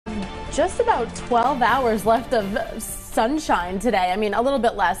just about 12 hours left of sunshine today. I mean, a little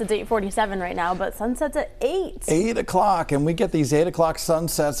bit less. It's 8:47 right now, but sunset's at 8. 8 o'clock, and we get these 8 o'clock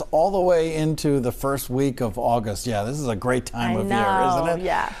sunsets all the way into the first week of August. Yeah, this is a great time of year, isn't it?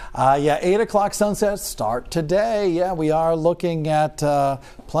 Yeah. Yeah, 8 o'clock sunsets start today. Yeah, we are looking at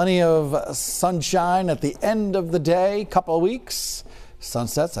plenty of sunshine at the end of the day, couple of weeks.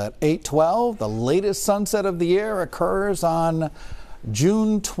 Sunsets at 8:12. The latest sunset of the year occurs on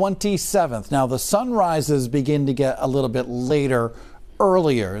June 27th. Now, the sunrises begin to get a little bit later,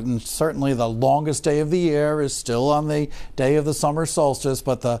 earlier, and certainly the longest day of the year is still on the day of the summer solstice,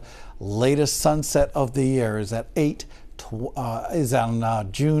 but the latest sunset of the year is at is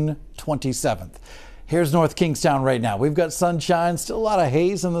on June 27th. Here's North Kingstown right now. We've got sunshine, still a lot of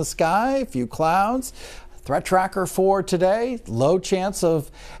haze in the sky, a few clouds. Threat tracker for today, low chance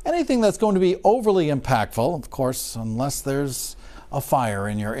of anything that's going to be overly impactful, of course, unless there's a fire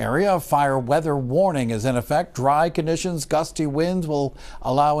in your area. A fire weather warning is in effect. Dry conditions, gusty winds will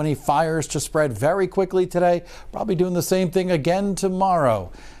allow any fires to spread very quickly today. Probably doing the same thing again tomorrow.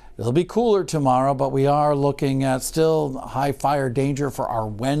 It'll be cooler tomorrow, but we are looking at still high fire danger for our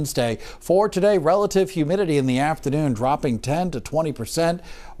Wednesday. For today, relative humidity in the afternoon dropping 10 to 20%.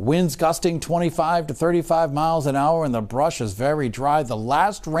 Winds gusting 25 to 35 miles an hour, and the brush is very dry. The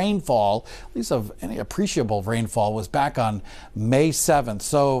last rainfall, at least of any appreciable rainfall, was back on May 7th.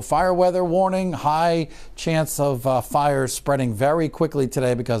 So fire weather warning, high chance of fires spreading very quickly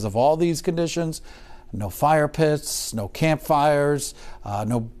today because of all these conditions. No fire pits, no campfires,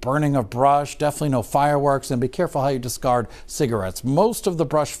 no burning of brush, definitely no fireworks, and be careful how you discard cigarettes. Most of the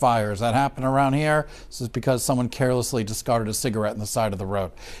brush fires that happen around here, this is because someone carelessly discarded a cigarette on the side of the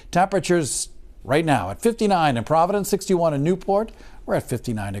road. Temperatures right now at 59 in Providence, 61 in Newport. We're at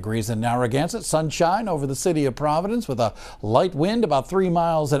 59 degrees in Narragansett. Sunshine over the city of Providence with a light wind about 3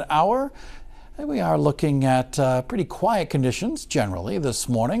 miles an hour. We are looking at pretty quiet conditions generally this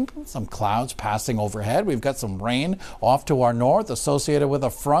morning. Some clouds passing overhead. We've got some rain off to our north associated with a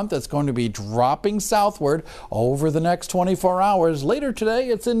front that's going to be dropping southward over the next 24 hours. Later today,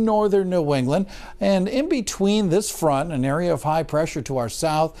 it's in northern New England. And in between this front, an area of high pressure to our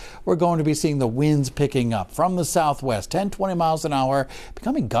south, we're going to be seeing the winds picking up from the southwest, 10, 20 miles an hour,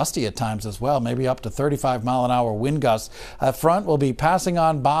 becoming gusty at times as well, maybe up to 35 mile an hour wind gusts. Front will be passing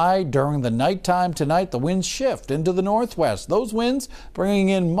on by during the nighttime. Tonight, the winds shift into the northwest. Those winds bringing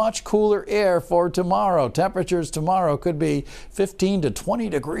in much cooler air for tomorrow. Temperatures tomorrow could be 15 to 20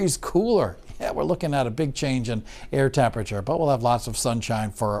 degrees cooler. Yeah, we're looking at a big change in air temperature, but we'll have lots of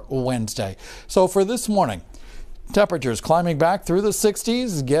sunshine for Wednesday. So for this morning, temperatures climbing back through the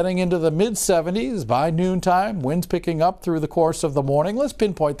 60s, getting into the mid-70s by noontime. Winds picking up through the course of the morning. Let's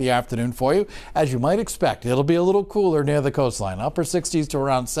pinpoint the afternoon for you. As you might expect, it'll be a little cooler near the coastline. Upper 60s to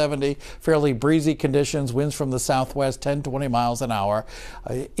around 70. Fairly breezy conditions. Winds from the southwest, 10, 20 miles an hour.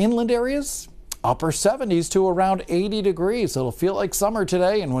 Inland areas, upper 70s to around 80 degrees. It'll feel like summer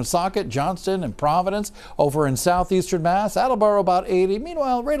today in Woonsocket, Johnston, and Providence. Over in southeastern Mass, Attleboro about 80.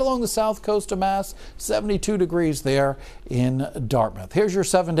 Meanwhile, right along the south coast of Mass, 72 degrees there in Dartmouth. Here's your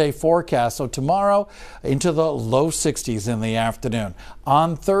 7-day forecast. So tomorrow into the low 60s in the afternoon.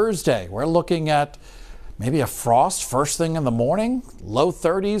 On Thursday, we're looking at maybe a frost first thing in the morning, low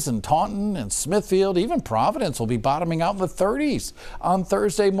 30s in Taunton and Smithfield. Even Providence will be bottoming out in the 30s on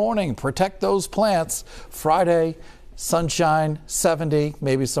Thursday morning. Protect those plants. Friday, sunshine, 70,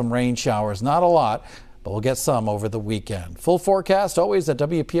 maybe some rain showers. Not a lot, but we'll get some over the weekend. Full forecast always at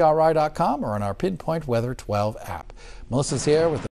WPRI.com or on our Pinpoint Weather 12 app. Melissa's here with